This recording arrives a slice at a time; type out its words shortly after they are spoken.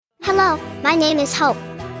Hello, my name is Hope.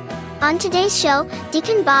 On today's show,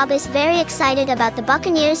 Deacon Bob is very excited about the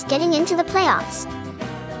Buccaneers getting into the playoffs.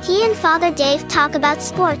 He and Father Dave talk about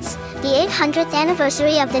sports, the 800th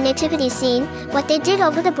anniversary of the Nativity scene, what they did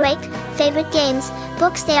over the break, favorite games,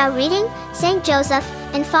 books they are reading, St. Joseph,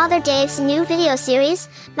 and Father Dave's new video series,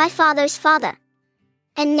 My Father's Father.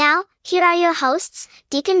 And now, here are your hosts,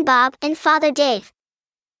 Deacon Bob and Father Dave.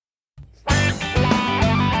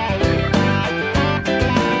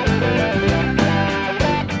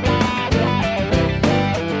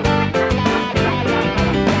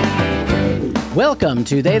 Welcome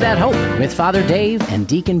to They That Hope with Father Dave and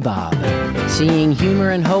Deacon Bob. Seeing humor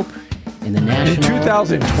and hope in the National in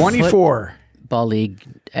 2024 Football League.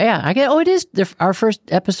 Yeah, it is our first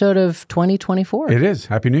episode of 2024. It is.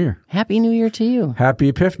 Happy New Year. Happy New Year to you. Happy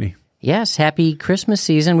Epiphany. Yes, happy Christmas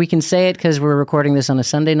season. We can say it because we're recording this on a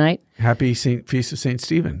Sunday night. Happy Feast of St.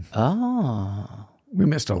 Stephen. Oh. We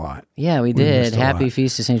missed a lot. Yeah, we did. Happy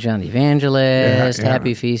Feast of St. John the Evangelist. Yeah.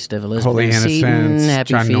 Happy Feast of Elizabeth Holy Seton.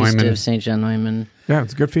 Happy John Feast Neumann. of St. John Neumann. Yeah,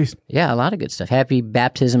 it's a good feast. Yeah, a lot of good stuff. Happy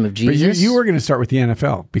Baptism of Jesus. But you were going to start with the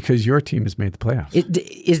NFL because your team has made the playoffs.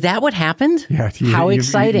 Is that what happened? Yeah. How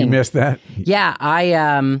exciting. You missed that? Yeah,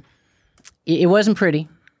 it wasn't pretty.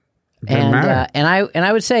 Didn't matter. And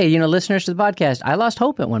I would say, listeners to the podcast, I lost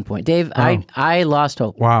hope at one point. Dave, oh. I lost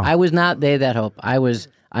hope. Wow. I was not they that hope.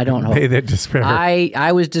 I don't hope. They that despair.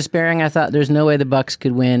 I was despairing. I thought there's no way the Bucs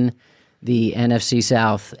could win the NFC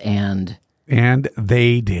South, and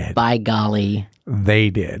they did. By golly, they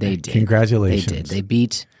did. They did. Congratulations. They did. They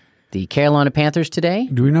beat the Carolina Panthers today.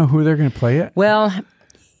 Do we know who they're going to play yet? Well,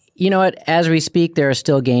 you know what? As we speak, there are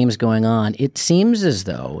still games going on. It seems as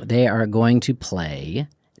though they are going to play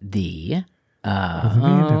the.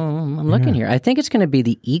 I'm looking here. I think it's going to be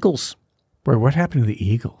the Eagles. Boy, what happened to the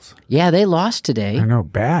Eagles? Yeah, they lost today. I know,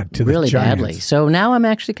 bad to really the Giants. Badly. So now I'm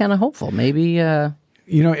actually kind of hopeful. Maybe every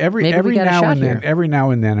now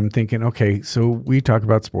and then I'm thinking, okay, so we talk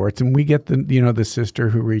about sports and we get the sister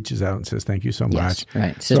who reaches out and says thank you so much. Yes,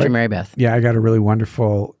 right, Sister Mary Beth. Yeah, I got a really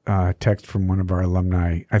wonderful text from one of our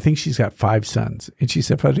alumni. I think she's got 5 sons, and she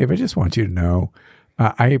said, Father Dave, I just want you to know.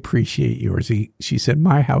 I appreciate yours. She said,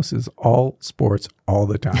 my house is all sports all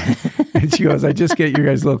the time. And she goes, I just get your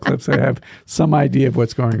guys' little clips. So I have some idea of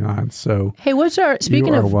what's going on. So, hey,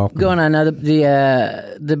 speaking of welcome. Going on now,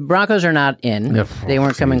 the Broncos are not in. They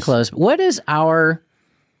weren't coming close. What is the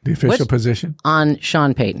official position? On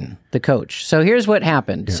Sean Payton, the coach. So here's what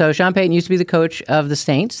happened. Yeah. So Sean Payton used to be the coach of the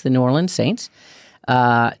Saints, the New Orleans Saints.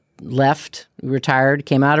 Retired,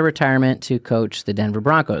 came out of retirement to coach the Denver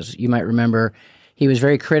Broncos. You might remember he was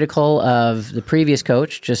very critical of the previous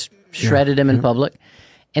coach, just shredded him in public.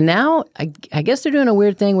 And now I guess they're doing a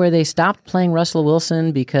weird thing where they stopped playing Russell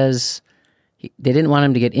Wilson because they didn't want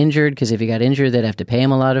him to get injured, because if he got injured, they'd have to pay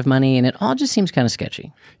him a lot of money. And it all just seems kind of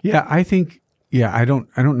sketchy. Yeah, I think, I don't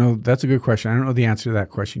know. That's a good question. I don't know the answer to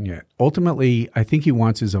that question yet. Ultimately, I think he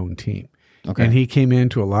wants his own team. Okay. And he came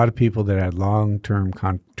into a lot of people that had long-term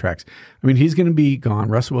contracts. I mean, he's going to be gone.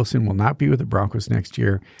 Russell Wilson will not be with the Broncos next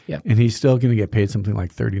year. Yep. And he's still going to get paid something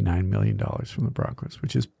like $39 million from the Broncos,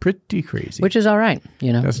 which is pretty crazy. Which is all right,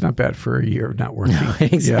 That's not bad for a year of not working. No,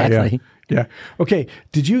 exactly. Yeah. Okay.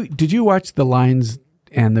 Did you watch the Lions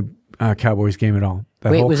and the Cowboys game at all?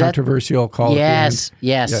 That whole controversial call. Yes.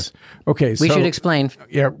 Okay. We should explain.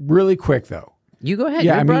 Yeah. Really quick, though. You go ahead.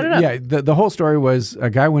 You brought it up. Yeah, the whole story was a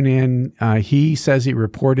guy went in. He says he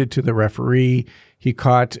reported to the referee. He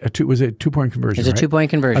caught a 2-point conversion. It's a 2-point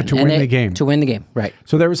conversion. To win the game. To win the game, right.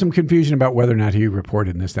 So there was some confusion about whether or not he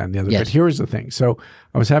reported this, that, and the other. Yes. But here's the thing. So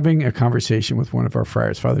I was having a conversation with one of our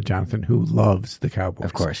friars, Father Jonathan, who loves the Cowboys.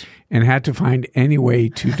 Of course. And had to find any way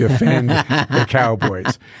to defend the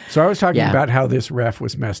Cowboys. So I was talking about how this ref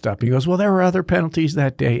was messed up. He goes, well, there were other penalties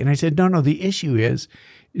that day. And I said, no, the issue is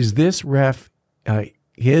this ref,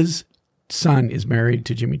 his son is married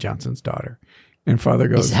to Jimmy Johnson's daughter. And Father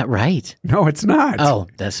goes, is that right? No, it's not. Oh,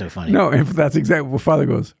 that's so funny. No, and that's exactly what Father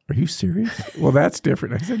goes, are you serious? Well, that's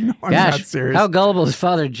different. I said, no, I'm not serious. How gullible is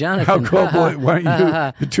Father Jonathan? How gullible? Why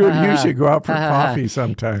don't the two of you should go out for coffee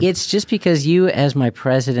sometime. It's just because you, as my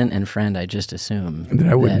president and friend, I just assume that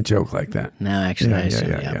I wouldn't joke like that. No, actually, I assume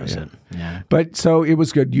the opposite. Yeah. But so it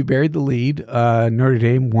was good. You buried the lead. Notre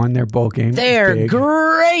Dame won their bowl game. They're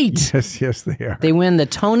great. Yes, they are. They win the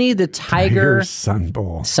Tony the Tiger Sun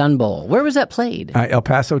Bowl. Where was that played? played? El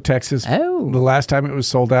Paso, Texas. Oh. The last time it was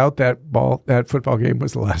sold out, that football game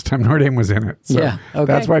was the last time Notre Dame was in it. So Yeah, okay.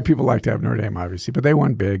 that's why people like to have Notre Dame, obviously. But they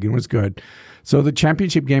won big and was good. So the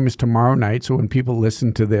championship game is tomorrow night. So when people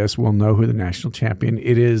listen to this, we'll know who the national champion.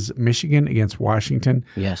 It is Michigan against Washington.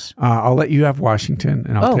 Yes. I'll let you have Washington,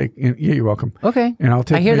 and I'll take. Yeah, you're welcome. Okay. And I'll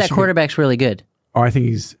take. I hear Michigan. that quarterback's really good. Oh, I think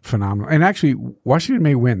he's phenomenal. And actually, Washington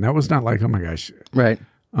may win. That was not like, oh my gosh. Right.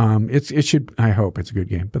 It should. I hope it's a good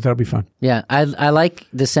game, but that'll be fun. Yeah, I like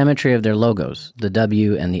the symmetry of their logos, the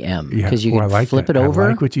W and the M, because you can flip it over. I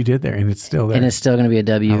like what you did there, and it's still there. And it's still going to be a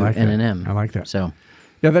W and an M. I like that. So,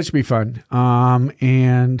 yeah, that should be fun.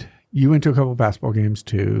 And you went to a couple of basketball games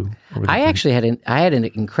too. I actually had an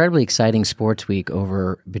incredibly exciting sports week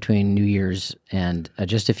between New Year's and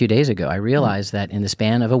just a few days ago. I realized that in the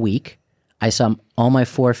span of a week, I saw all my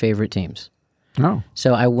 4 favorite teams. Oh.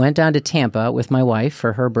 So I went down to Tampa with my wife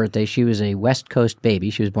for her birthday. She was a West Coast baby.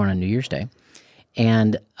 She was born on New Year's Day.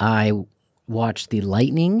 And I watched the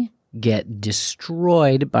Lightning get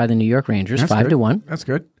destroyed by the New York Rangers, 5-1. That's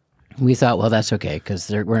good. We thought, well, that's okay because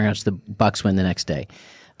we're going to watch the Bucks win the next day.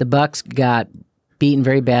 The Bucks got beaten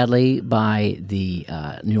very badly by the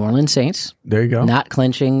New Orleans Saints. There you go. Not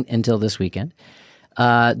clinching until this weekend.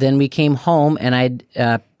 Then we came home and I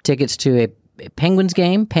had tickets to a Penguins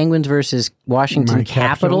game, Penguins versus Washington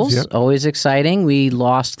Capitals. Yep. Always exciting. We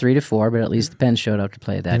lost 3-4, but at least the Pens showed up to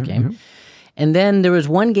play that game. Yep. And then there was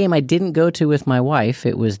one game I didn't go to with my wife.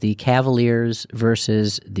 It was the Cavaliers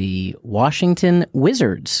versus the Washington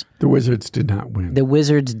Wizards. The Wizards did not win. The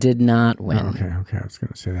Wizards did not win. Oh, okay. I was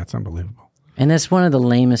going to say that's unbelievable. And that's one of the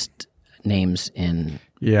lamest names in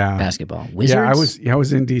basketball. Wizards? Yeah, I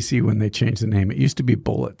was in D.C. when they changed the name. It used to be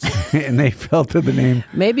Bullets, and they fell to the name.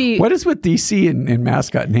 Maybe what is with D.C. and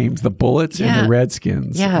mascot names? The Bullets and the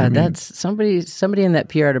Redskins. Yeah, that's somebody in that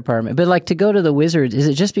PR department. But like to go to the Wizards, is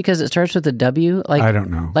it just because it starts with a W? Like I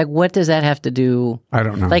don't know. Like what does that have to do? I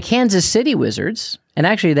don't know. Like Kansas City Wizards. And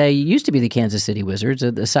actually, they used to be the Kansas City Wizards.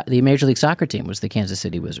 The Major League Soccer team was the Kansas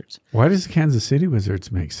City Wizards. Why does the Kansas City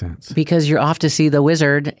Wizards make sense? Because you're off to see the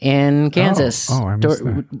Wizard in Kansas. Oh, I missed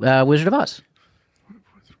that. Wizard of Oz.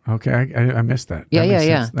 Okay, I missed that.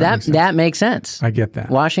 Yeah. That makes sense. I get that.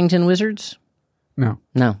 Washington Wizards? No.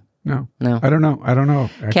 No. I don't know.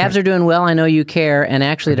 Cavs are doing well. I know you care. And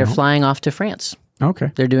actually, they're flying off to France. Okay.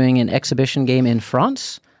 They're doing an exhibition game in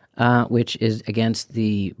France. Which is against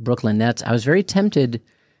the Brooklyn Nets. I was very tempted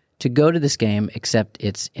to go to this game, except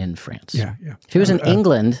it's in France. Yeah. If it was in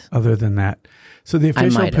England... Other than that. So the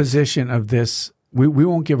official position of this, we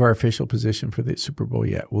won't give our official position for the Super Bowl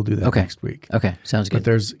yet. We'll do that next week. Okay, sounds good.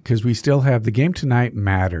 But because we still have, the game tonight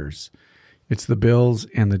matters. It's the Bills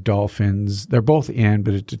and the Dolphins. They're both in,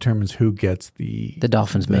 but it determines who gets the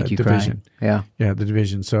Dolphins make you division. Cry. Yeah, the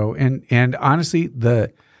division. So, and honestly,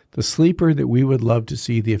 the sleeper that we would love to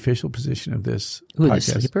see the official position of this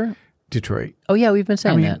podcast. The sleeper? Detroit. Oh, yeah, we've been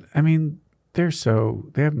saying that. I mean, they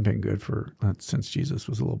haven't been good since Jesus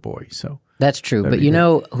was a little boy. So that's true. But you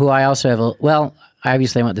know who I also have I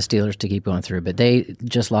obviously want the Steelers to keep going through, but they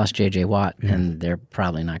just lost J.J. Watt, and they're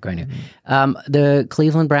probably not going to. The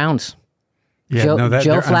Cleveland Browns. Yeah,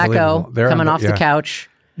 Joe Flacco coming off the couch.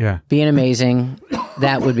 Yeah. Being amazing.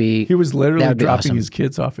 That would be. He was literally dropping awesome. his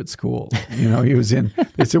kids off at school. He was in.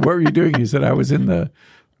 They said, "What were you doing?" He said, "I was in the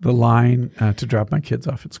line to drop my kids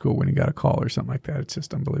off at school when he got a call or something like that." It's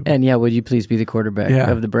just unbelievable. And would you please be the quarterback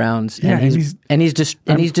of the Browns? Yeah, and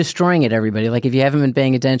he's destroying it. Everybody, like if you haven't been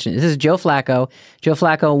paying attention, this is Joe Flacco. Joe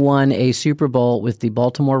Flacco won a Super Bowl with the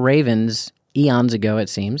Baltimore Ravens eons ago. It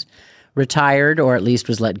seems retired or at least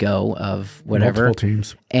was let go of whatever multiple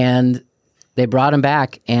teams, and they brought him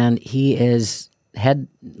back, and he is had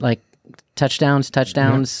like touchdowns. The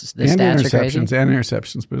stats are crazy. And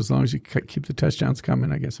interceptions, but as long as you keep the touchdowns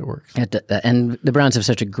coming, I guess it works. And the Browns have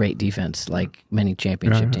such a great defense, like many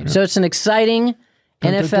championship teams. So it's an exciting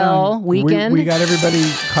NFL weekend. We got everybody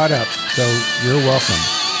caught up, so you're welcome.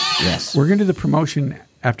 Yes. We're going to do the promotion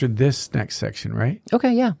after this next section, right?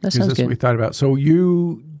 Okay, yeah, that sounds good. That's what we thought about. So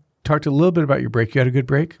you talked a little bit about your break. You had a good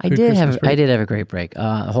break? I did have a great break.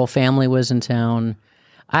 The whole family was in town.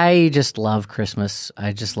 I just love Christmas.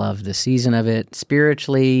 I just love the season of it,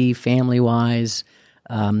 spiritually, family-wise.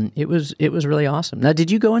 It was really awesome. Now,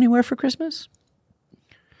 did you go anywhere for Christmas?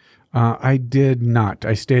 I did not.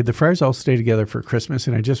 I stayed. The Friars all stay together for Christmas,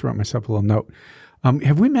 and I just wrote myself a little note.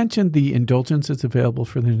 Have we mentioned the indulgence that's available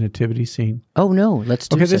for the nativity scene? Oh, no. Let's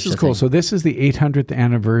do this is cool. Thing. So this is the 800th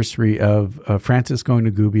anniversary of Francis going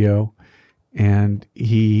to Gubbio. And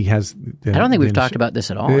he has... I don't think we've talked about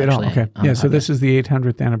this at all, actually. Okay. So this is the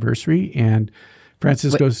 800th anniversary, and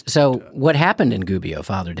Francis goes. So what happened in Gubbio,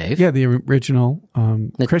 Father Dave? Yeah, the original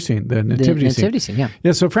Christian, the nativity scene. The nativity scene, yeah.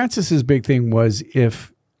 Yeah, so Francis's big thing was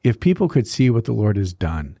if people could see what the Lord has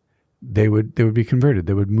done, they would be converted.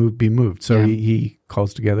 They would be moved. So he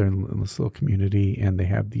calls together in this little community, and they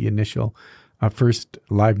have the initial first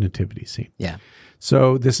live nativity scene. Yeah.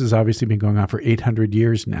 So this has obviously been going on for 800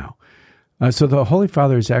 years now. So the Holy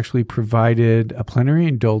Father has actually provided a plenary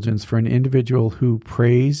indulgence for an individual who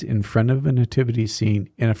prays in front of a nativity scene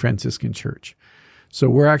in a Franciscan church. So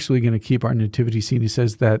we're actually going to keep our nativity scene. He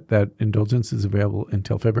says that indulgence is available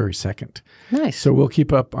until February 2nd. Nice. So we'll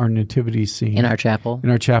keep up our nativity scene. In our chapel.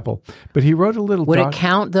 But he wrote a little... Would it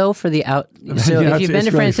count, though, for the out... So if you've been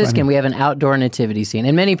to Franciscan, we have an outdoor nativity scene.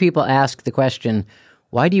 And many people ask the question,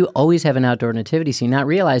 why do you always have an outdoor nativity scene? Not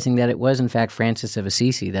realizing that it was, in fact, Francis of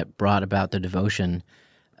Assisi that brought about the devotion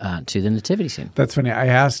to the nativity scene. That's funny. I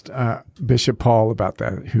asked Bishop Paul about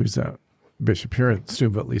that, who's a bishop here at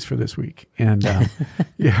Steubenville, at least for this week. And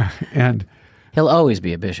and he'll always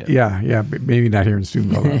be a bishop. Yeah, but maybe not here in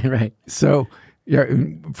Steubenville. Right. So,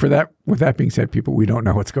 with that being said, people, we don't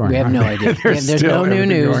know what's going on. We have no idea. There's no new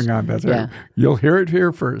news going on. That's right. You'll hear it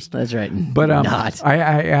here first. That's right. But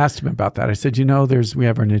I asked him about that. I said, we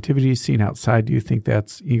have our nativity scene outside. Do you think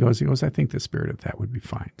that's? He goes. I think the spirit of that would be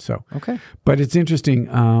fine. So okay. But it's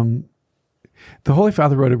interesting. The Holy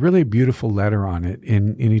Father wrote a really beautiful letter on it,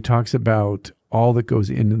 and he talks about all that goes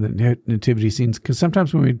into the nativity scenes. Because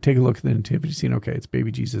sometimes when we take a look at the nativity scene, okay, it's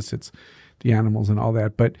baby Jesus, it's the animals and all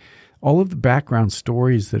that, but all of the background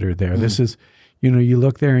stories that are there. This is, you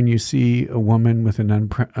look there and you see a woman with an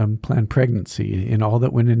unplanned pregnancy, and all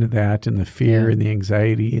that went into that, and the fear and the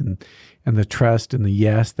anxiety and the trust and the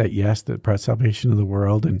yes that brought salvation to the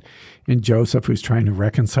world, and Joseph, who's trying to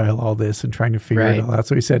reconcile all this and trying to figure it all out.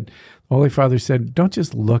 So he said, the Holy Father said, don't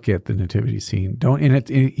just look at the nativity scene.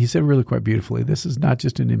 He said really quite beautifully, this is not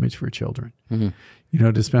just an image for children. Mm-hmm.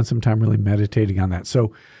 To spend some time really meditating on that.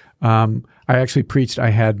 So I actually I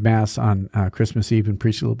had Mass on Christmas Eve and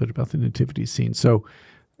preached a little bit about the nativity scene. So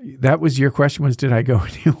that was your question, was did I go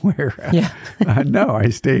anywhere? Yeah. No, I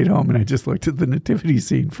stayed home and I just looked at the nativity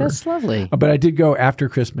scene first. That's lovely. But I did go after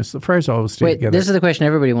Christmas. The friars always stay together. This is the question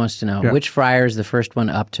everybody wants to know. Yeah. Which friar is the first one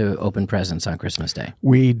up to open presents on Christmas Day?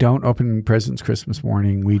 We don't open presents Christmas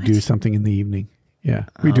morning. We do something in the evening. Yeah.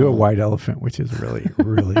 We do a white elephant, which is really,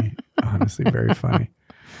 really, honestly, very funny.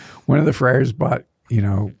 One of the friars bought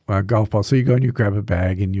a golf ball. So you go and you grab a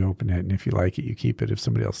bag and you open it, and if you like it, you keep it. If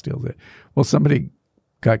somebody else steals it. Well, somebody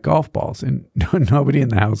got golf balls, and nobody in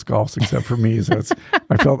the house golfs except for me. So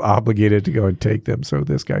I felt obligated to go and take them so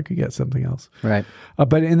this guy could get something else. Right.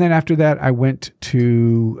 And then after that, I went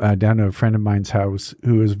to down to a friend of mine's house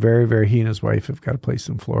who is very, very, he and his wife have got a place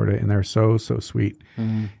in Florida, and they're so, so sweet.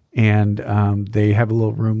 Mm. And they have a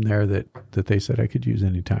little room there that they said I could use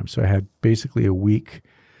anytime. So I had basically a week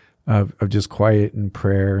of just quiet and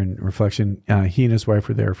prayer and reflection. He and his wife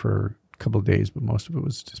were there for a couple of days, but most of it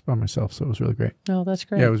was just by myself. So it was really great. Oh, that's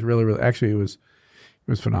great. Yeah, it was really, really, actually it was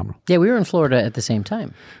phenomenal. Yeah, we were in Florida at the same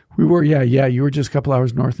time. We were, yeah. You were just a couple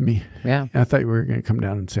hours north of me. Yeah. I thought you were going to come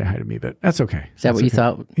down and say hi to me, but that's okay. Is that what you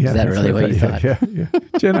thought? Yeah, is that really what you thought? Yeah.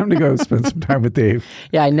 Jen, I'm going to go spend some time with Dave.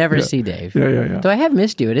 Yeah, I never see Dave. Yeah. Though I have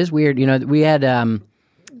missed you. It is weird. We had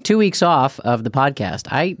 2 weeks off of the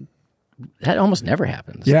podcast. That almost never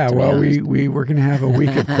happens. Yeah, well, we were going to have a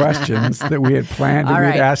week of questions that we had planned, and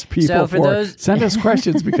we'd ask people send us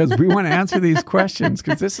questions because we want to answer these questions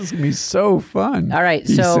because this is going to be so fun. All right,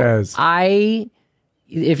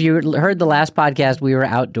 if you heard the last podcast, we were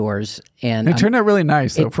outdoors, and it turned out really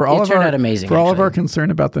nice. Though, it turned out amazing. For all of our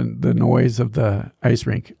concern about the noise of the ice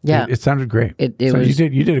rink, it sounded great.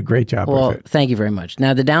 You did a great job with it. Well, thank you very much.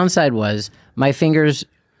 Now the downside was my fingers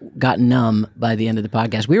got numb by the end of the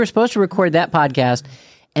podcast. We were supposed to record that podcast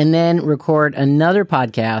and then record another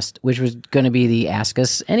podcast, which was going to be the Ask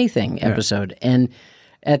Us Anything episode. Yeah. And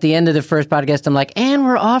at the end of the first podcast, I'm like, and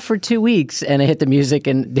we're off for 2 weeks. And I hit the music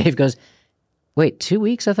and Dave goes, wait, 2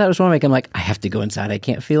 weeks? I thought it was 1 week. I'm like, I have to go inside. I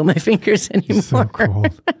can't feel my fingers anymore. It's so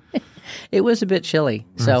cold. It was a bit chilly.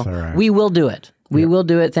 So right. We will do it. We will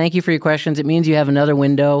do it. Thank you for your questions. It means you have another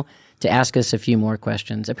window to ask us a few more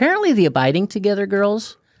questions. Apparently the Abiding Together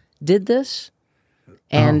girls did this,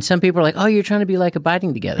 and some people are like, "Oh, you're trying to be like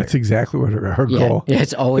Abiding Together." That's exactly what our goal. Yeah,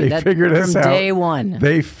 it's always they figured us out from day one.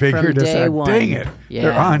 They figured us out. One. Dang it,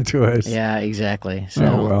 they're on to us. Yeah, exactly.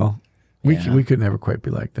 So, we could never quite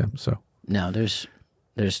be like them. So no, there's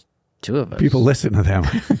two of us. People listen to them.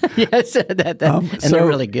 Yes, and they're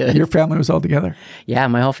really good. Your family was all together? Yeah,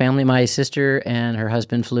 my whole family. My sister and her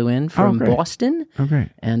husband flew in from Boston. Okay,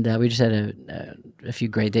 and we just had a a few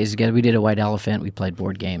great days together. We did a white elephant. We played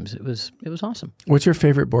board games. It was awesome. What's your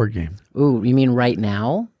favorite board game? Ooh, you mean right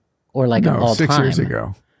now or like No, all 6 time? years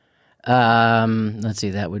ago. Let's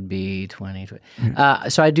see, that would be 2020.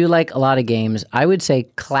 So I do like a lot of games. I would say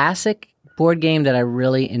classic board game that I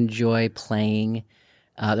really enjoy playing.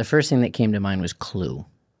 The first thing that came to mind was Clue.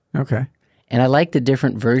 Okay. And I like the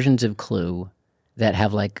different versions of Clue that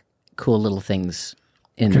have like cool little things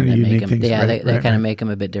in them that make them. They kind of make them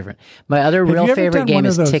a bit different. My other real favorite game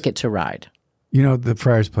is Ticket to Ride. You know, the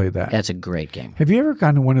Friars played that. That's a great game. Have you ever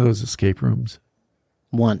gone to one of those escape rooms?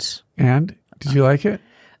 Once. And did you like it?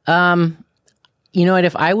 You know what?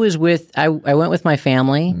 If I was I went with my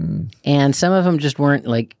family, and some of them just weren't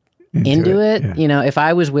like into it. Yeah. You know, if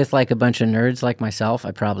I was with like a bunch of nerds like myself,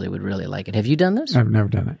 I probably would really like it. Have you done this? I've never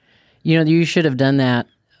done it. You know, you should have done that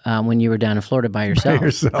when you were down in Florida by yourself.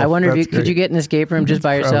 I wonder if could you get an escape room just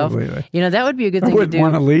by yourself? You know, that would be a good thing to do. I wouldn't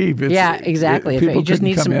want to leave. Exactly. If you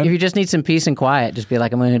just need some peace and quiet, just be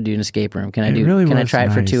like, I'm going to do an escape room. Can I try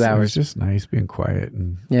it for 2 hours? It's just nice being quiet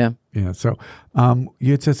and yeah. So,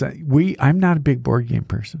 you had said that I'm not a big board game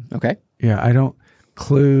person. Okay. Yeah, I don't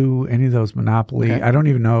Clue, any of those Monopoly. Okay. I don't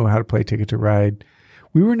even know how to play Ticket to Ride.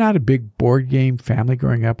 We were not a big board game family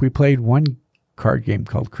growing up. We played one card game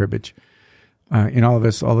called Cribbage. And all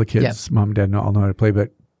the kids, mom and dad all know how to play,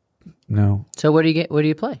 but no. So what do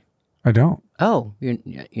you play? I don't. Oh, I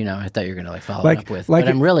thought you were going to follow up with, but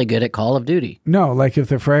I'm really good at Call of Duty. No, like if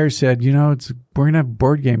the Friars said, we're going to have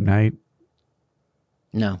board game night.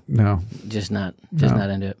 No. Just not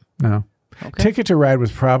into it. No. Okay. Ticket to Ride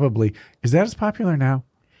was probably, is that as popular now?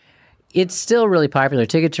 It's still really popular.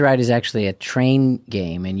 Ticket to Ride is actually a train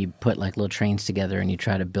game, and you put like little trains together and you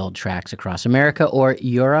try to build tracks across America or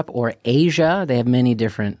Europe or Asia. They have many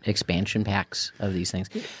different expansion packs of these things.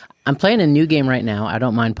 I'm playing a new game right now. I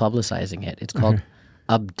don't mind publicizing it. It's called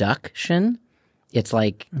Abduction. It's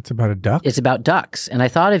about a duck? It's about ducks. And I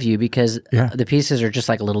thought of you because the pieces are just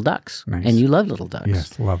like little ducks. Nice. And you love little ducks.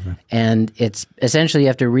 Yes, love them. And it's essentially you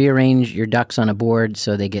have to rearrange your ducks on a board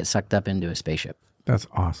so they get sucked up into a spaceship. That's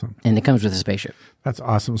awesome. And it comes with a spaceship. That's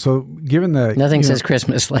awesome. So given the... Nothing says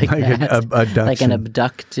Christmas like that. Like an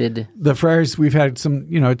abducted... The Friars, we've had some,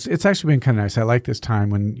 it's actually been kind of nice. I like this time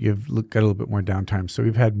when you've got a little bit more downtime. So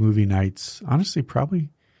we've had movie nights, honestly, probably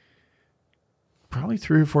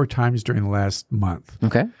 3 or 4 times during the last month.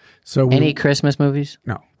 Okay. So any Christmas movies?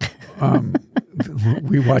 No.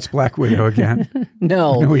 We watched Black Widow again.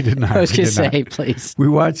 No, we did not. I was going to say, please. We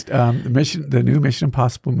watched the new Mission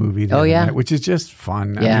Impossible movie. Night, which is just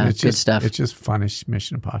fun. Yeah, I mean, it's good just stuff. It's just funnish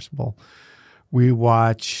Mission Impossible. We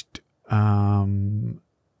watched Cinderella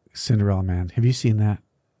Man. Have you seen that?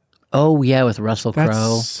 Oh yeah, with Russell Crowe.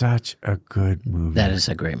 That's such a good movie. That is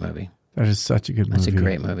a great movie. That is such a good movie. That's a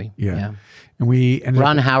great movie. Yeah. And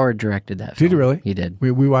Ron Howard directed that film. Did he really? He did.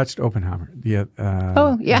 We watched Oppenheimer. Yeah.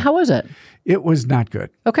 How was it? It was not good.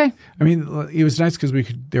 Okay. I mean, it was nice because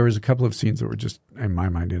there was a couple of scenes that were just, in my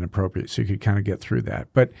mind, inappropriate, so you could kind of get through that.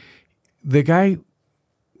 But the guy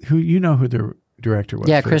who the director was.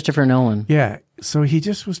 Yeah, Christopher Nolan. Yeah. So he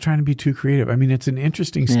just was trying to be too creative. I mean, it's an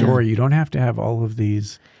interesting story. You don't have to have all of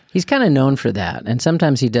these. He's kind of known for that, and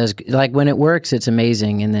sometimes he does. Like when it works, it's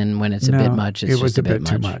amazing, and then when it's a bit much, it's just a bit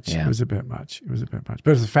too much. Yeah. It was a bit much.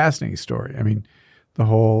 But it's a fascinating story. I mean, the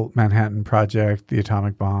whole Manhattan Project, the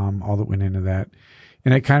atomic bomb, all that went into that,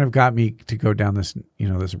 and it kind of got me to go down this,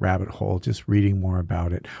 this rabbit hole, just reading more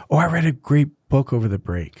about it. Oh, I read a great book over the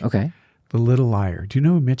break. Okay, The Little Liar. Do you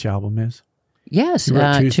know who Mitch Albom is? Yes,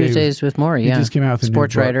 Tuesdays with Morrie. Yeah, he just came out with a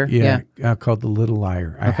sports new book, writer. Yeah, called The Little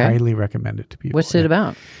Liar. I highly recommend it to people. What's it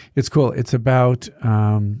about? It's cool. It's about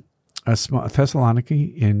a small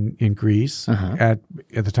Thessaloniki in Greece at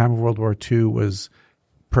the time of World War II was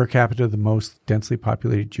per capita the most densely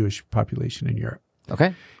populated Jewish population in Europe.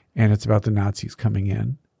 Okay, and it's about the Nazis coming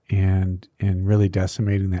in and really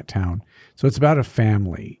decimating that town. So it's about a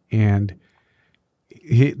family, and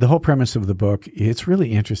the whole premise of the book, it's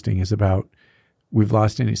really interesting, is about we've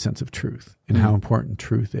lost any sense of truth and how important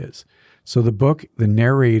truth is. So the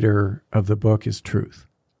narrator of the book is truth.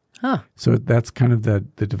 Huh. So that's kind of the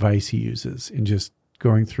device he uses in just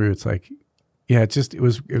going through. It's like, it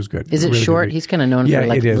was good. Is it really short? Good. He's kind of known for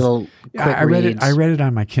like little quick reads. I read it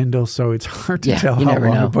on my Kindle, so it's hard to tell how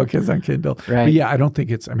long a book is on Kindle. Right. But I don't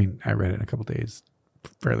think I read it in a couple of days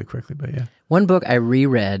fairly quickly, but yeah. One book I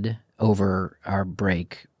reread over our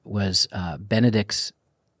break was Benedict's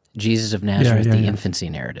Jesus of Nazareth, the Infancy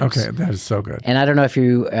Narratives. Okay, that is so good. And I don't know if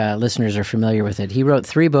you listeners are familiar with it. He wrote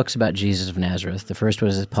 3 books about Jesus of Nazareth. The first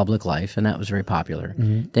was his public life, and that was very popular.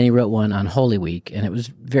 Then he wrote one on Holy Week, and it was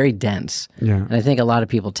very dense. Yeah. And I think a lot of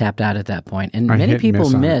people tapped out at that point. And many people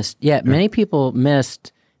missed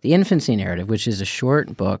the Infancy Narrative, which is a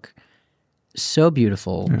short book, so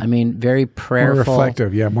beautiful. I mean, very prayerful. More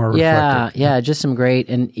reflective, more reflective. Yeah, just some great,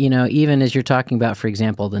 and even as you're talking about, for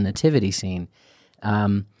example, the nativity scene,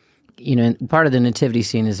 part of the nativity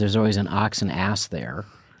scene is there's always an ox and ass there,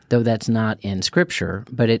 though that's not in Scripture,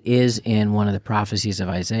 but it is in one of the prophecies of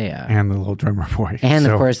Isaiah. And the little drummer boy. And,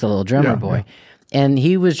 of course, the little drummer boy. Yeah. And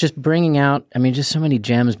he was just bringing out, just so many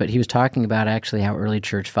gems, but he was talking about actually how early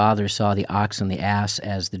church fathers saw the ox and the ass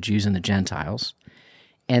as the Jews and the Gentiles.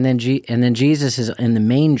 And then Jesus is in the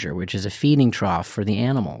manger, which is a feeding trough for the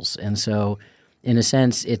animals. And so, in a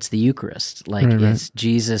sense, it's the Eucharist. It's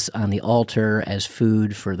Jesus on the altar as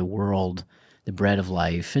food for the world, the bread of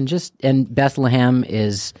life. And Bethlehem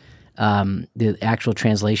is the actual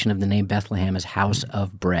translation of the name Bethlehem is house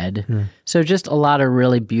of bread. So just a lot of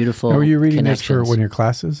really beautiful Are you reading this for one of your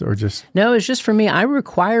classes or just? No, it's just for me. I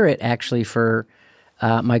require it actually for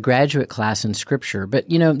my graduate class in Scripture. But,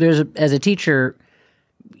 as a teacher,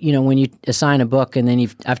 when you assign a book and then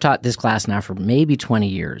I've taught this class now for maybe 20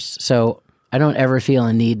 years. So I don't ever feel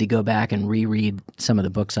a need to go back and reread some of the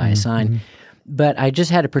books I assign. But I just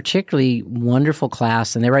had a particularly wonderful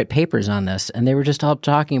class, and they write papers on this, and they were just all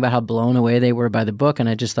talking about how blown away they were by the book, and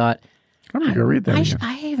I just thought, I'm going to go read that.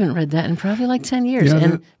 I haven't read that in probably like 10 years.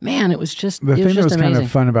 Man, it was just the thing that was amazing. Kind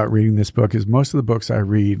of fun about reading this book is most of the books I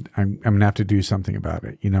read, I'm going to have to do something about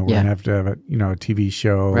it. We're going to have a TV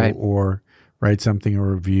show or write something,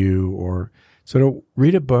 or review, so to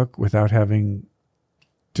read a book without having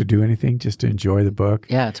to do anything, just to enjoy the book.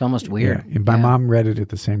 Yeah, it's almost weird. Yeah. And my mom read it at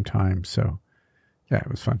the same time, so it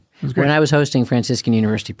was fun. It was great. When I was hosting Franciscan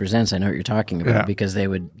University Presents, I know what you're talking about because they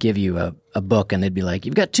would give you a book and they'd be like,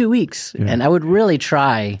 you've got 2 weeks. Yeah. And I would really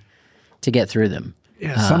try to get through them.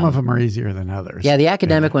 Yeah, some of them are easier than others. Yeah, the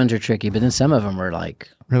academic ones are tricky, but then some of them are like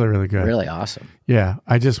really, really good. Really awesome. Yeah,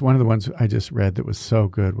 one of the ones I just read that was so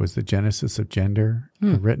good was The Genesis of Gender,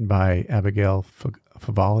 written by Abigail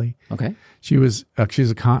Favali. Okay. She's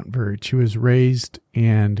a convert. She was raised,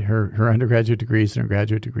 and her undergraduate degrees and her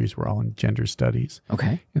graduate degrees were all in gender studies.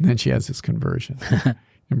 Okay. And then she has this conversion.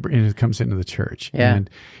 And it comes into the church. Yeah. And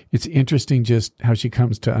it's interesting just how she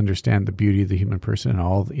comes to understand the beauty of the human person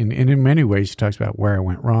and in many ways she talks about where I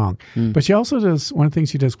went wrong. But she also does, one of the things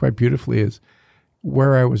she does quite beautifully is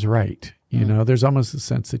where I was right. There's almost a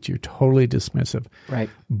sense that you're totally dismissive. Right.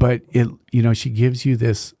 But she gives you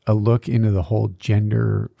a look into the whole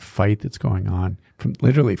gender fight that's going on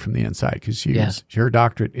literally from the inside, because her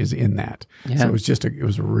doctorate is in that. Yeah. So it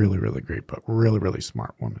was a really, really great book. Really, really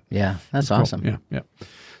smart woman. Yeah. That's awesome. Cool. Yeah.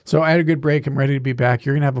 So I had a good break. I'm ready to be back.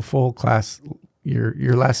 You're going to have a full class.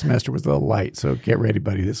 Your last semester was a little light, so get ready,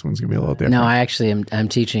 buddy. This one's going to be a little different. No, I actually I'm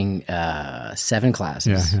teaching 7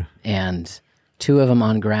 classes, and 2 of them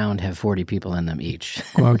on ground have 40 people in them each.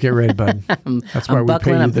 Well, get ready, bud. That's why we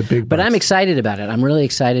pay you the big bucks. But I'm excited about it. I'm really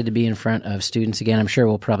excited to be in front of students again. I'm sure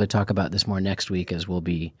we'll probably talk about this more next week, as we'll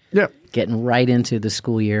be getting right into the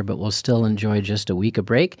school year, but we'll still enjoy just a week of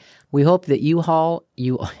break. We hope that U-Haul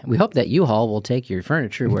will take your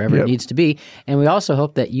furniture wherever it needs to be, and we also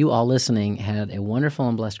hope that you all listening had a wonderful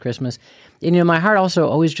and blessed Christmas. And my heart also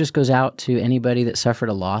always just goes out to anybody that suffered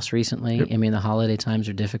a loss recently. Yep. The holiday times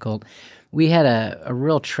are difficult. We had a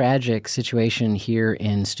real tragic situation here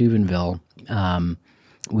in Steubenville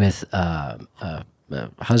with a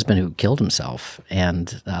husband who killed himself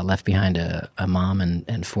and left behind a mom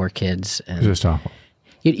and 4 kids. And, just awful.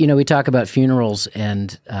 We talk about funerals,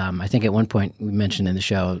 and I think at one point we mentioned in the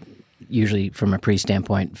show, usually from a priest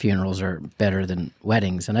standpoint, funerals are better than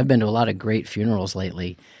weddings. And I've been to a lot of great funerals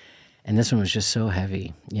lately. And this one was just so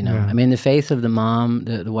heavy, Yeah. The faith of the mom,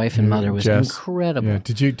 the wife and mother was incredible. Yeah.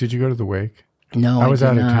 Did you go to the wake? No, I was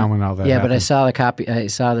out of town when all that happened. But I saw the copy. I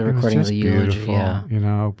saw the recording of the eulogy. Beautiful,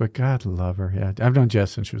 yeah, but God love her. Yeah, I've known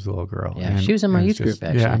Jess since she was a little girl. Yeah, she was in my youth group,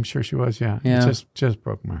 actually. Yeah, I'm sure she was. Yeah. It just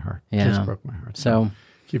broke my heart. Yeah, just broke my heart. So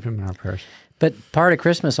keep him in our prayers. But part of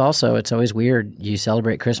Christmas also, it's always weird. You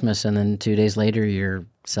celebrate Christmas, and then 2 days later, you're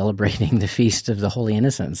celebrating the Feast of the Holy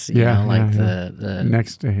Innocents. The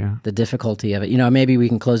next day. The difficulty of it. Maybe we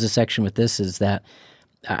can close the section with this: is that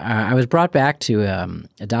I was brought back to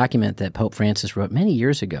a document that Pope Francis wrote many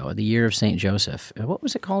years ago, the year of Saint Joseph. What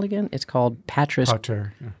was it called again? It's called Patris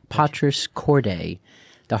Corde,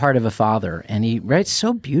 the heart of a father, and he writes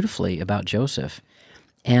so beautifully about Joseph.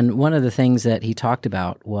 And one of the things that he talked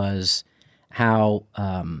about was how,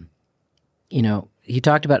 he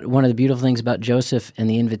talked about one of the beautiful things about Joseph and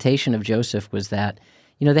the invitation of Joseph was that,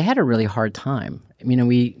 they had a really hard time.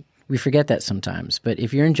 We forget that sometimes. But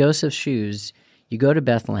if you're in Joseph's shoes, you go to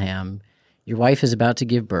Bethlehem, your wife is about to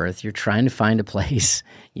give birth, you're trying to find a place,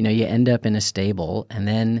 you end up in a stable, and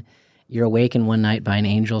then you're awakened one night by an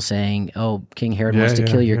angel saying, "Oh, King Herod wants to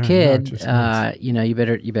kill your kid. You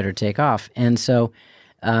better take off." And so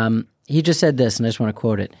he just said this, and I just want to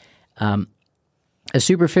quote it. A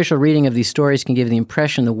superficial reading of these stories can give the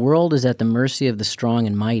impression the world is at the mercy of the strong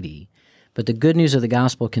and mighty, but the good news of the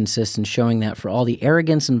gospel consists in showing that for all the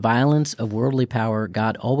arrogance and violence of worldly power,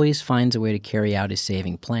 God always finds a way to carry out his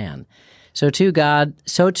saving plan. So too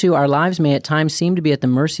our lives may at times seem to be at the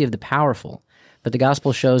mercy of the powerful, but the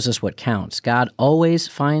gospel shows us what counts. God always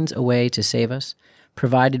finds a way to save us,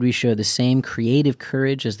 provided we show the same creative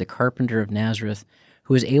courage as the carpenter of Nazareth,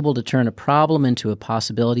 who is able to turn a problem into a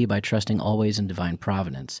possibility by trusting always in divine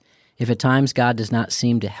providence. If at times God does not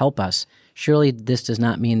seem to help us, surely this does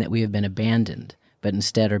not mean that we have been abandoned, but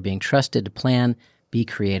instead are being trusted to plan, be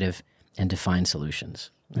creative, and to find solutions.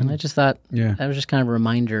 And I just thought that was just kind of a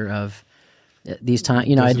reminder of these times.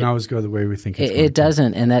 It doesn't always go the way we think it's going It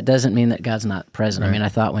doesn't, and that doesn't mean that God's not present. Right. I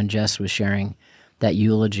thought when Jess was sharing that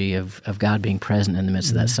eulogy of God being present in the midst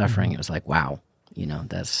of that suffering, it was like, wow.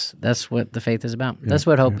 That's what the faith is about. Yeah, that's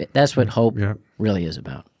what hope. Yeah, that's what hope really is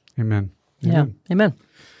about. Amen. Yeah. Amen.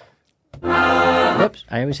 Whoops!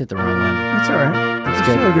 I always hit the wrong one. That's all right. That's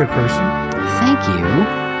good. You're still a good person. Thank you.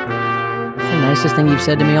 That's the nicest thing you've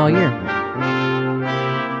said to me all year.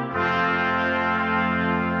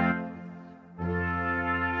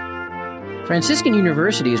 Franciscan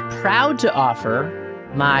University is proud to offer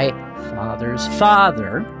my father's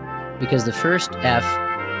father, because the first F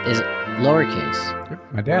is lowercase.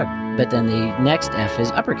 Yep, my dad. But then the next F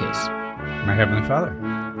is uppercase. My Heavenly Father.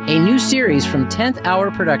 A new series from 10th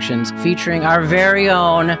Hour Productions featuring our very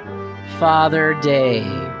own Father Dave.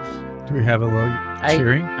 Do we have a little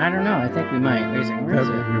cheering? I don't know. I think we might. Wait a second. Where is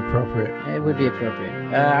it? That would be appropriate. It would be appropriate.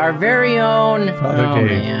 Our very own... Father Dave.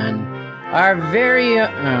 Man. Our very... Oh,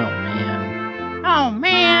 man. Oh,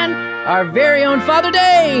 man. Our very own Father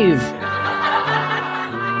Dave.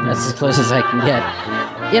 That's as close as I can get.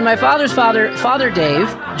 In my father's father, Father Dave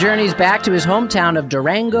journeys back to his hometown of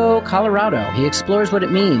Durango, Colorado. He explores what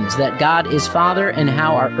it means that God is Father and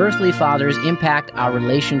how our earthly fathers impact our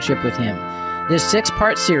relationship with Him. This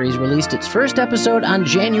 6-part series released its first episode on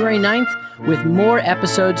January 9th, with more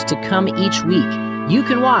episodes to come each week. You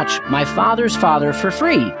can watch My Father's Father for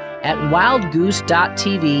free at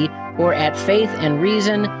wildgoose.tv or at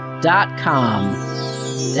faithandreason.com.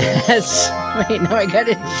 Wait, no, I got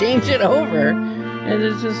to change it over. And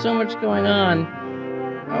there's just so much going on.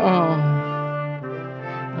 Oh,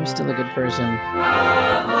 I'm still a good person.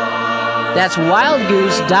 That's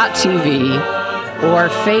wildgoose.tv or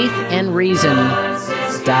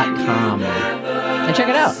faithandreason.com. And check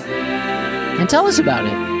it out. And tell us about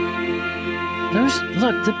it.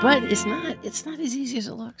 Look, the button, it's not as easy as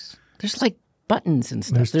it looks. There's like buttons and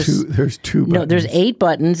stuff. There's two buttons. No, there's 8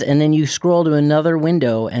 buttons, and then you scroll to another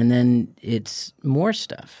window, and then it's more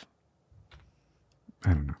stuff.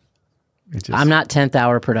 I don't know. I'm not 10th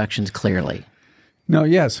Hour Productions, clearly. No,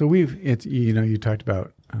 yeah. So you talked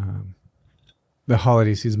about the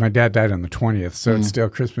holiday season. My dad died on the 20th, so it's still,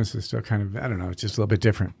 Christmas is still kind of, I don't know, it's just a little bit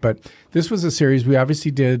different. But this was a series we obviously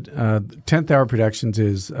did. 10th Hour Productions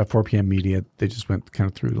is 4 p.m. media. They just went kind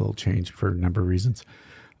of through a little change for a number of reasons.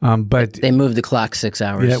 But they moved the clock 6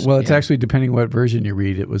 hours. Yeah, well, it's actually depending what version you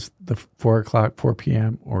read. It was the 4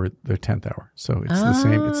 p.m. or the 10th hour. So it's the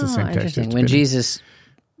same. It's the same text. When Jesus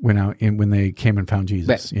went out and when they came and found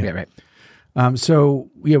Jesus. Right.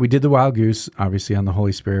 We did the Wild Goose, obviously, on the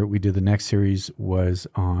Holy Spirit. We did the next series was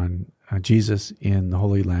on Jesus in the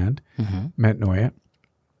Holy Land, Metanoia.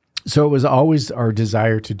 So it was always our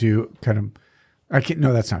desire to do kind of.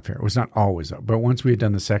 No, that's not fair. It was not always, but once we had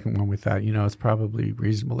done the second one, we thought, it's probably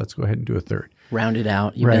reasonable. Let's go ahead and do a third. Round it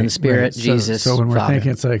out. You've been the Spirit, Jesus, So when we're Father.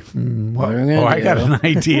 thinking, it's like, I got an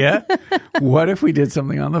idea. What if we did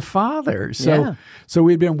something on the Father? So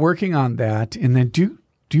we'd been working on that. And then do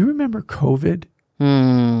you remember COVID?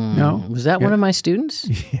 No? Was that one of my students?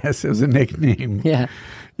 Yes, it was a nickname. Yeah.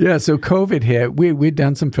 Yeah, so COVID hit. We'd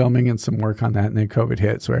done some filming and some work on that, and then COVID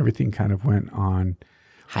hit. So everything kind of went on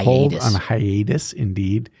hold, on hiatus,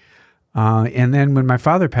 indeed. And then when my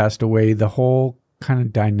father passed away, the whole kind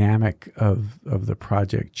of dynamic of the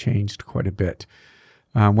project changed quite a bit.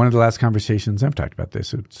 One of the last conversations, I've talked about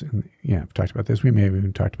this. I've talked about this. We may have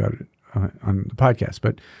even talked about it on the podcast.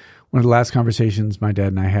 But one of the last conversations my dad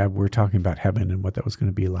and I had, we're talking about heaven and what that was going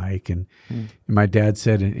to be like. And my dad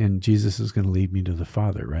said, and Jesus is going to lead me to the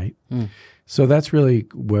Father, right? So that's really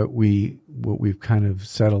what we've kind of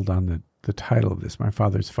settled on the title of this, My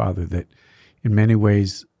Father's Father, that in many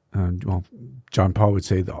ways, John Paul would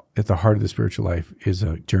say at the heart of the spiritual life is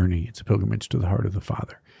a journey. It's a pilgrimage to the heart of the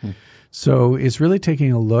Father. So it's really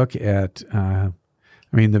taking a look at,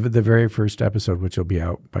 the very first episode, which will be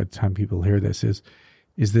out by the time people hear this, is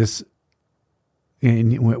this,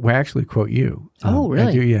 and we actually quote you. Oh, really?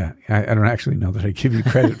 I do, yeah. I don't actually know that I give you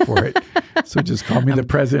credit for it. So just call me the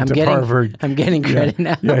president of Harvard. I'm getting credit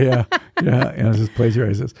now. Yeah. And just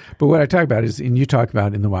plagiarize this. But what I talk about is, and you talk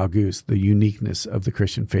about in The Wild Goose, the uniqueness of the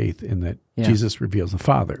Christian faith in that Jesus reveals the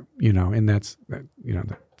Father, and that's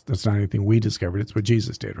not anything we discovered. It's what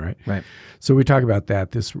Jesus did, right? Right. So we talk about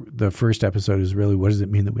that. The first episode is really, what does it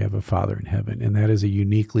mean that we have a Father in heaven? And that is a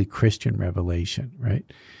uniquely Christian revelation, right?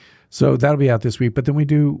 So that'll be out this week. But then we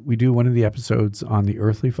do one of the episodes on the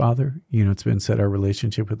earthly Father. It's been said our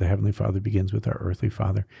relationship with the Heavenly Father begins with our earthly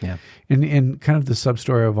Father. Yeah. And kind of the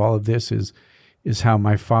sub-story of all of this is how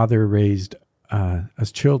my father raised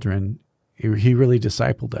us children. He really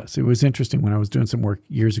discipled us. It was interesting when I was doing some work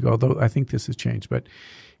years ago, although I think this has changed. But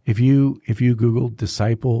if you Google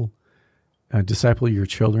disciple your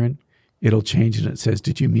children, it'll change and it says,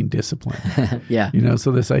 did you mean discipline? Yeah.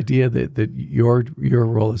 So this idea that your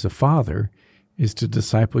role as a father is to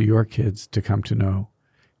disciple your kids to come to know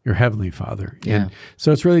your Heavenly Father. Yeah. And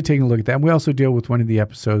so it's really taking a look at that. And we also deal with one of the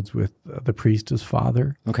episodes with the priest as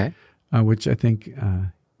father. Okay. Which I think,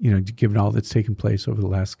 given all that's taken place over the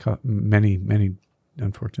last many,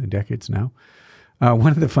 unfortunately, decades now.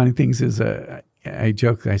 One of the funny things is I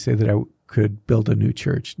joke, I say that I could build a new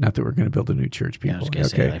church. Not that we're going to build a new church, people. Yeah, I was going to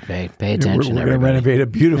say, like, pay attention. We're going to renovate a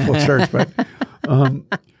beautiful church, but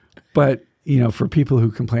for people who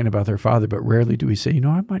complain about their father, but rarely do we say,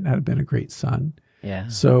 I might not have been a great son. Yeah.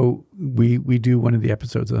 So we do one of the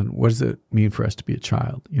episodes on what does it mean for us to be a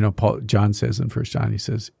child. John says in 1 John, he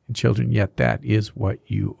says, children, yet that is what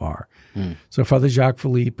you are. So Father Jacques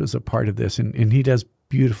Philippe is a part of this, and he does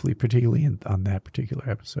beautifully, particularly on that particular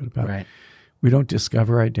episode about right. We don't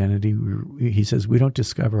discover identity. He says we don't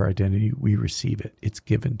discover identity. We receive it. It's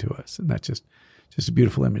given to us, and that's just a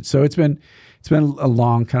beautiful image. So it's been a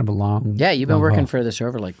long. Yeah, you've been working for this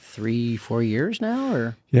over like 3-4 years now,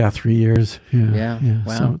 or 3 years. Yeah.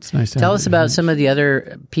 Wow. So it's nice to tell us about some of the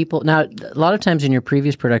other people. Now, a lot of times in your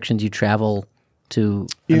previous productions, you travel to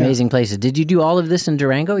amazing places. Did you do all of this in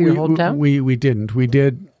Durango, your hometown? We didn't. We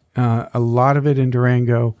did a lot of it in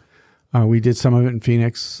Durango. We did some of it in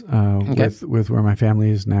Phoenix with where my family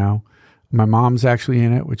is now. My mom's actually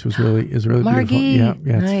in it, which is really Margie. beautiful.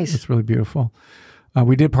 Yeah, nice. It's really beautiful.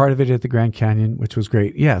 We did part of it at the Grand Canyon, which was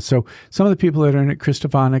great. Yeah, so some of the people that are in it, Chris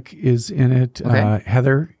Stefanik is in it. Okay.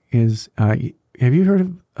 Heather is. Have you heard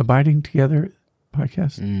of Abiding Together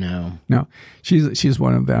podcast? No. She's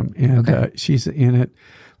one of them, and she's in it.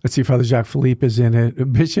 Let's see, Father Jacques Philippe is in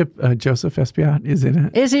it. Bishop Joseph Espiat is in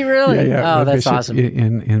it. Is he really? Yeah. Oh, that's Bishop awesome.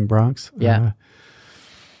 In Bronx. Yeah.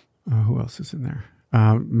 Who else is in there?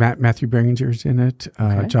 Matthew Beringer's in it.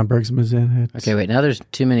 John Bergsma's in it. Okay, wait. Now there's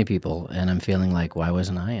too many people, and I'm feeling like, why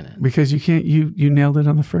wasn't I in it? Because you can't. You nailed it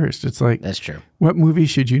on the first. It's like, that's true. What movie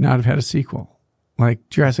should you not have had a sequel? Like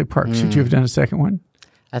Jurassic Park. Should you have done a second one?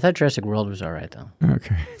 I thought Jurassic World was all right, though.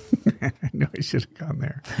 Okay. I know I should have gone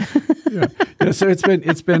there. Yeah. So it's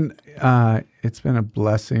been a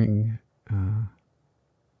blessing, and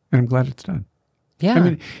I'm glad it's done. Yeah. I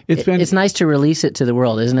mean, it's nice to release it to the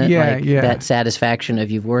world, isn't it? Yeah. That satisfaction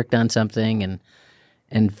of you've worked on something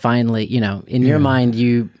and finally, in your mind,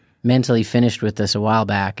 you mentally finished with this a while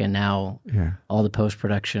back, and now all the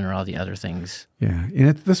post-production or all the other things. Yeah.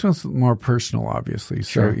 And this one's more personal, obviously.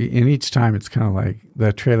 Sure. So in each time, it's kind of like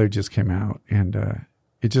the trailer just came out, and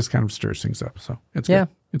it just kind of stirs things up. So it's good.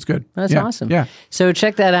 It's good. That's awesome. Yeah. So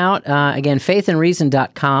check that out. Again,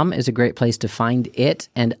 faithandreason.com is a great place to find it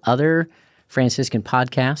and other Franciscan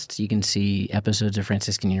podcasts. You can see episodes of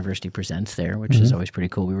Franciscan University Presents there, which is always pretty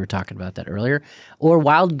cool. We were talking about that earlier. Or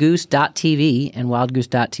wildgoose.tv. And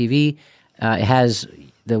wildgoose.tv has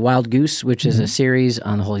the Wild Goose, which is a series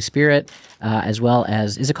on the Holy Spirit, as well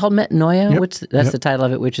as, is it called Metanoia? Yep. That's the title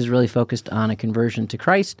of it, which is really focused on a conversion to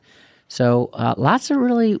Christ. So lots of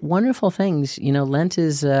really wonderful things. Lent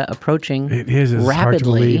is approaching It is. It's rapidly. Hard to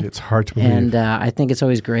believe. It's hard to believe. And I think it's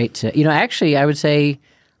always great to, actually, I would say,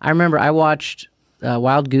 I remember I watched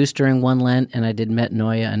Wild Goose during one Lent, and I did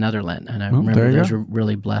Metanoia another Lent. And I remember those were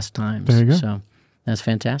really blessed times. There you go. So that's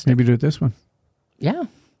fantastic. Maybe do it this one. Yeah,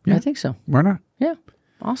 I think so. Why not? Yeah,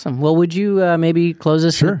 awesome. Well, would you maybe close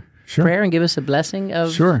us prayer and give us a blessing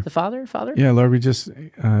of the Father? Yeah, Lord, we just,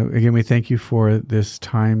 again, we thank you for this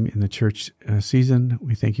time in the church season.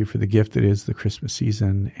 We thank you for the gift that is the Christmas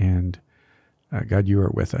season. And God, you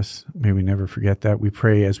are with us. May we never forget that. We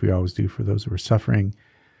pray, as we always do, for those who are suffering,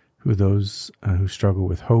 those who struggle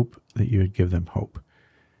with hope, that you would give them hope.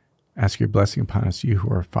 Ask your blessing upon us, you who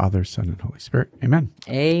are Father, Son, and Holy Spirit. Amen.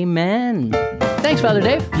 Amen. Thanks, Father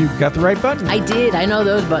Dave. You got the right button. I did. I know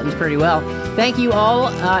those buttons pretty well. Thank you all.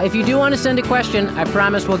 If you do want to send a question, I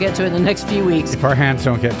promise we'll get to it in the next few weeks. If our hands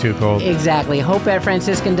don't get too cold. Exactly.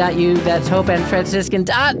 Hope@franciscan.u. That's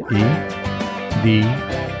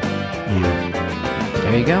hope@franciscan.edu.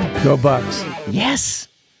 There you go. Go Bucks. Yes.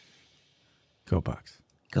 Go Bucks.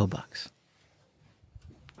 Go Bucks.